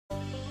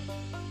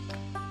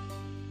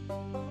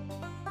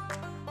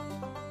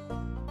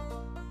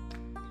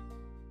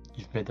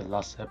made the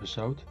last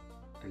episode,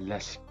 and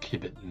let's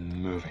keep it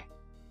moving.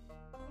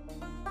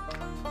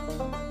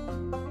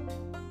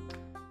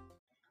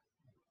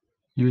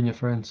 You and your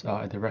friends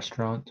are at the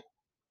restaurant,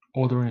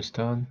 ordering is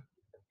done,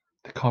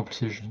 the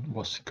conversation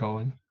was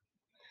going,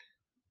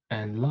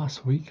 and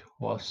last week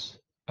was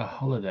a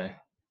holiday.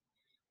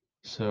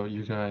 So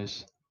you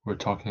guys were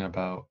talking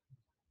about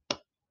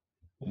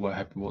what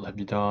have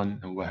you done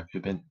and where have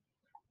you been.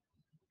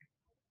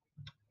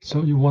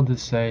 So you wanted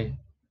to say,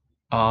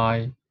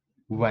 I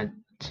went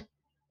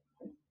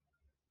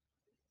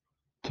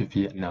to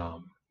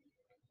Vietnam.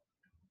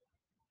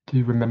 Do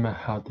you remember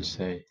how to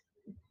say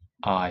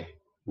I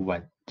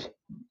went?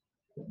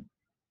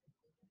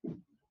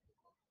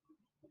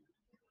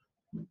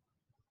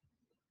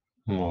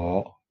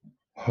 我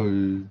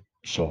去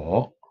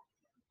咗。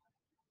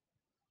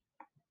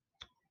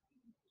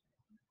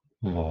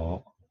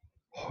我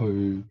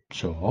去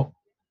咗。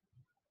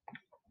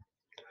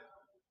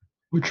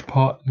Which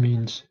part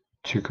means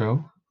to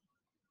go?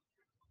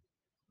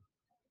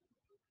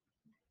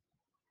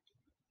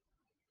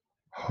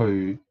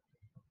 去.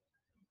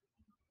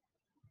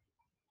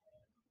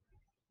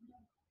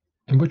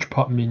 And which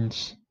part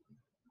means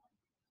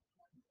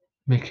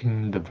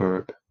making the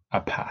verb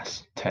a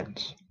past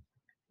tense?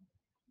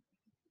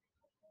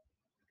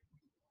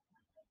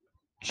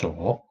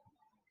 咗.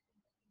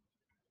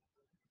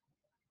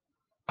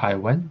 I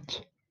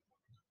went.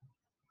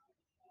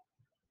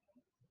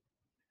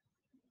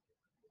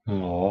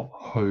 我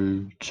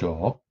去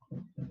咗。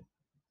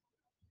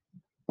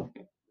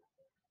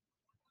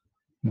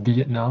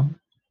Vietnam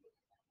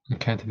in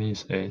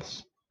Cantonese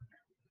is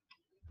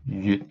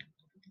越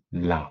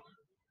南.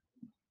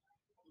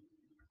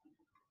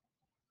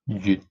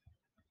 越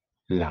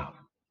南.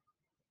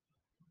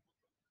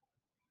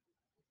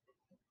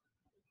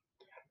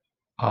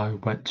 I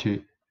went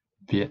to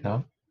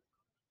Vietnam.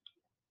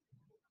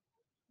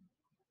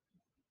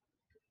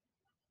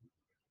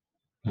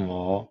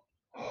 我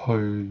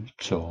去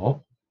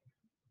咗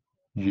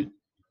越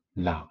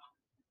南.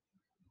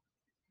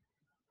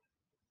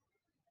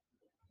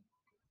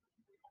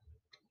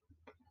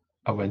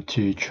 I went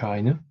to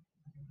China.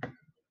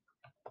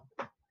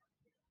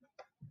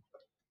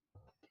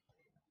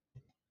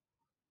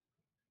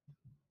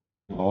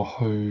 我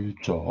去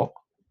咗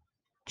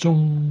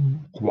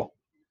中國。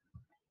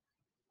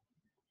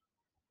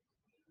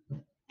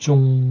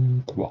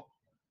中國.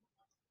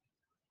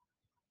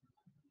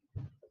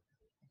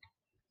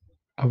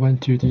 I went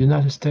to the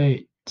United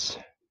States.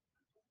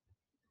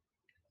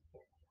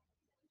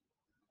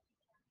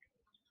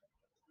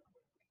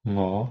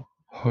 我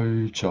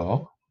去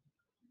咗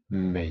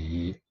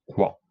美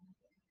國。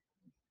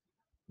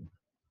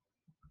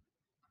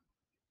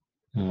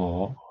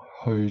我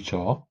去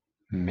咗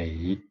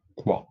美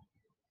國。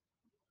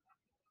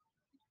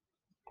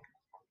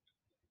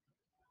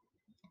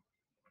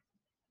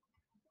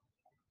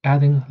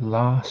Adding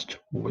last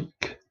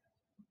week.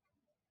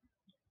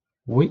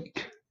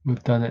 Week,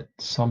 we've done it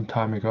some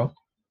time ago.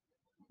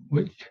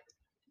 Week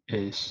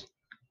is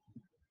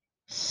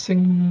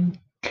星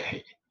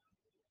期.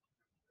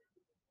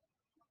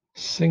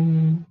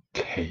 星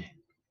期.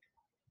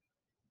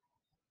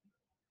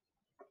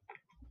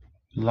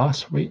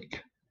 Last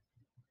week,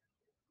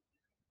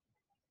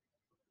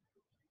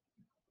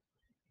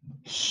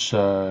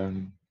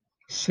 上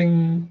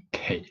星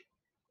期.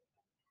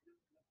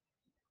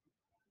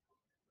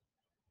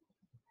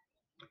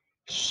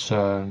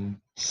 上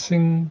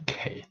星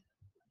期.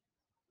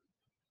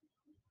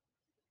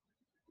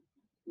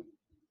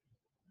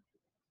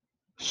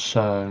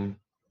 Sung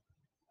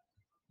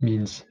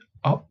means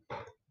up,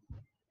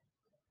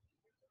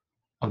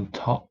 on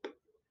top.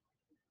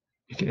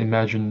 You can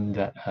imagine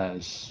that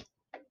as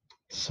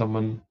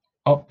someone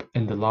up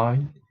in the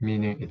line,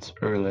 meaning it's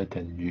earlier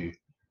than you,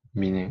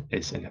 meaning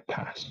it's in the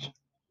past.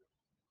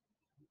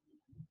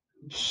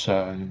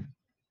 上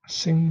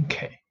星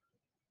期.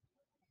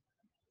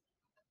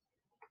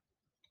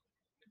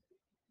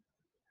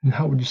 And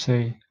how would you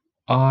say,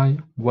 I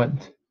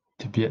went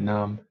to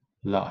Vietnam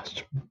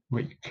last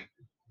week?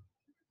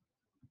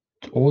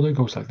 The order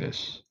goes like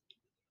this.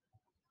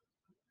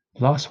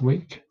 Last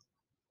week,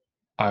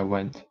 I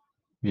went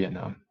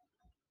Vietnam.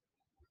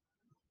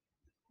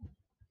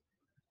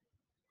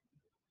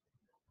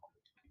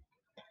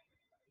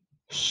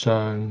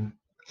 上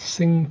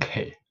星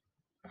期，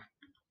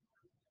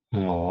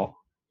我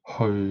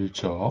去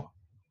咗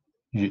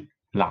越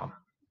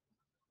南。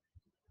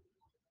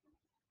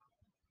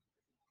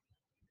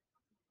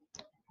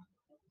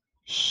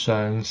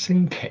上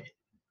星期，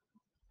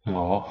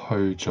我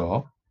去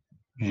咗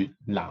越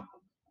南。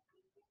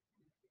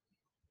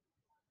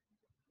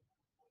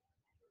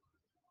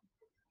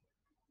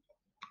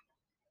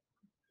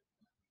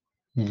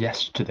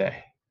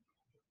Yesterday.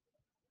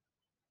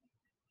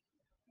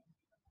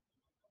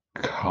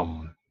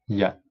 琴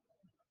日。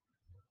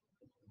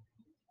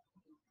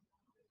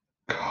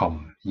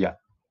琴日。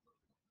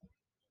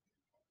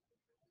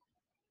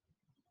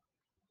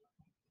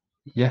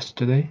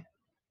Yesterday.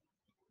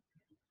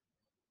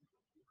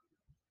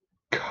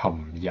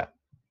 琴日。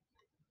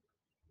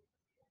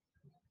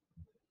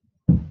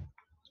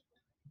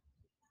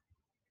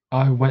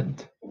I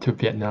went to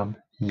Vietnam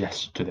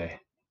yesterday.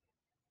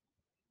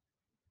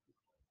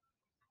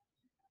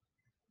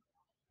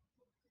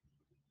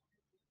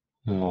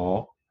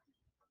 我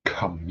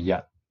琴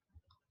日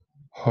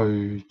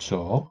去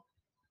咗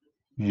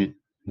越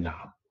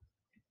南。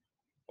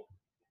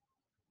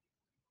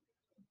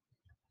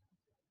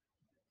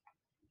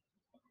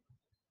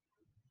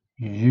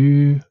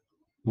You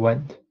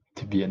went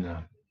to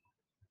Vietnam.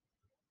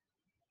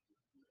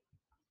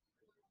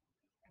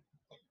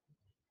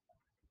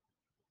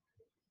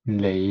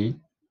 你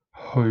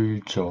去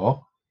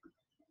咗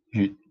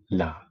越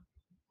南。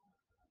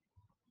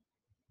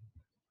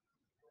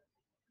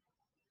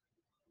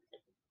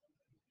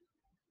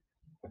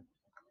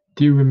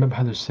Do you remember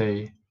how to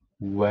say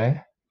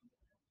where?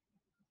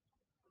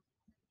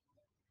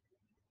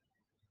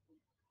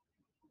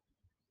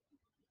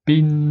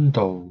 邊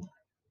度？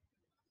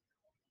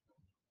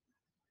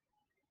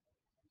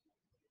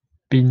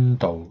邊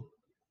度？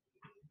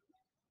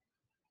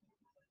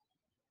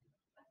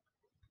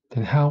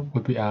 Then how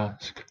would we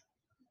ask,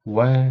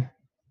 where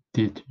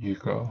did you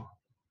go?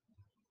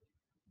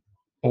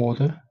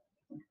 Order,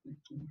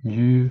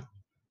 you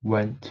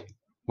went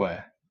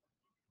where?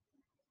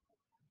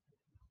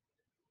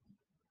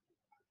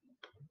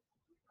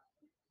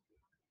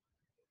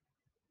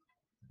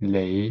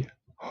 你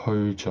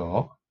去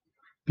咗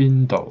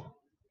邊度？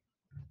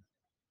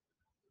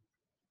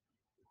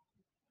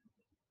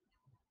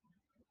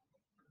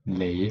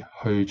你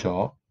去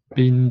咗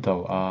邊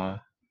度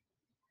啊？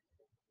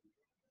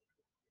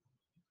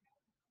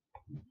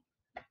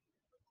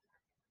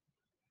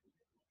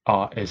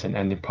 R is an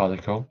ending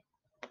particle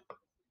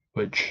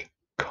which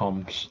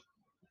comes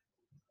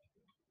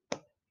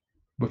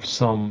with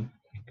some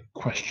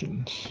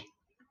questions.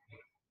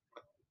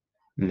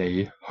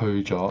 你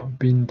去咗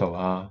邊度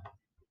啊？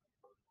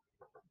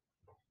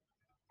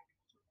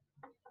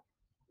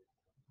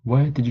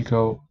 Where did you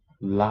go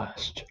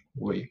last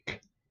week?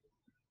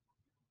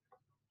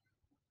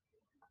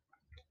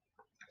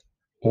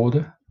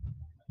 Order,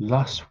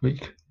 last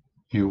week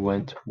you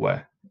went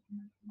where?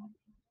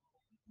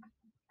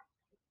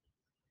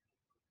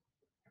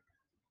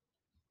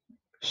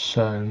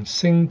 上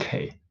星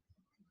期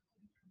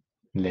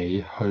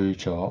你去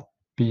咗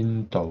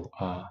邊度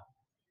啊？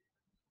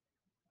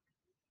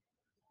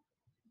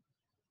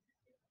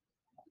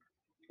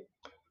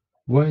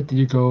 Where did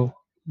you go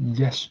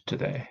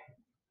yesterday?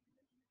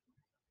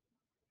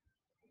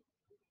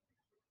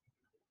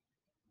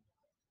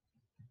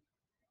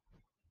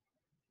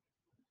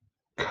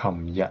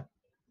 琴日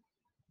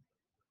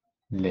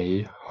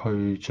你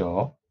去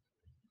咗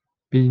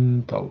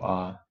邊度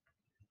啊？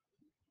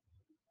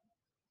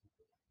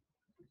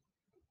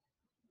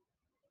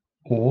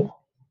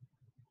 Or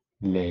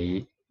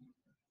你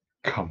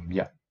琴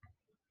日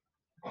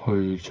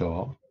去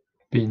咗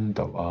邊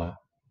度啊？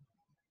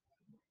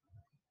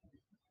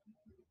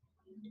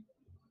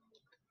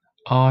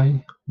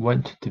 I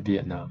went to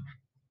Vietnam.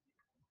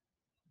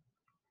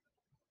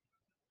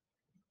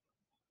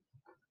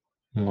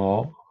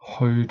 我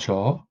去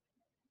咗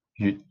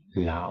越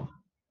南。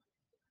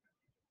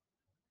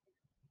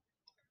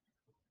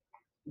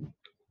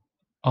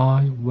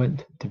I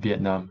went to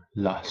Vietnam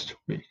last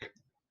week.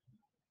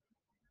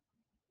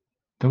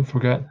 Don't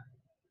forget,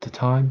 the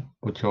time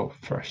would go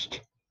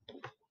first,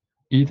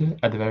 either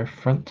at the very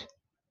front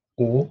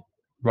or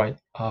right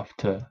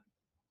after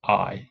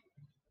I.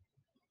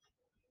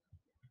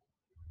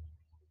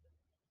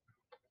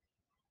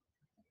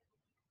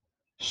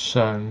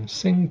 上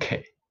星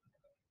期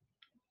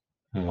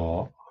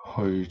我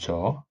去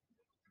咗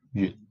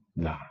越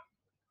南。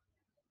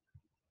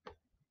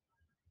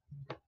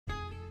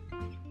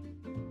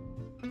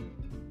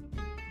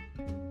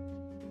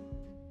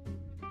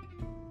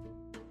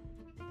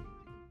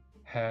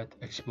Head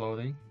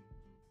exploding?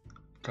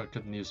 Got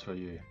good news for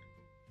you.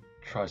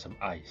 Try some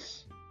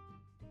ice.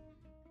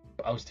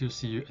 But I'll still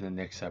see you in the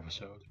next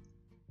episode.